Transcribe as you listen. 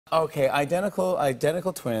Okay,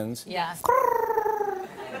 identical twins. Yes.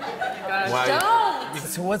 Why? Don't!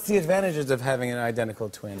 So what's the advantages of having an identical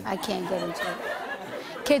twin? I can't get into it.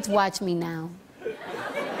 Kids watch me now.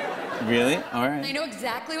 Really? All right. I know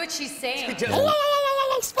exactly what she's saying.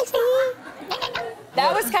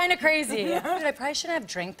 That was kind of crazy. I probably shouldn't have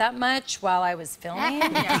drank that much while I was filming.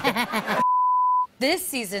 This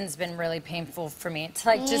season's been really painful for me. It's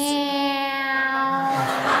like just...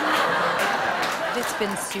 It's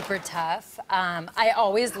been super tough. I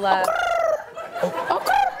always love...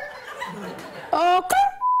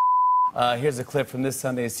 Here's a clip from this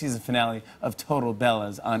Sunday's season finale of Total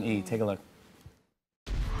Bellas on E. Take a look.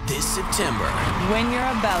 This September, When you're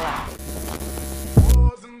a Bella.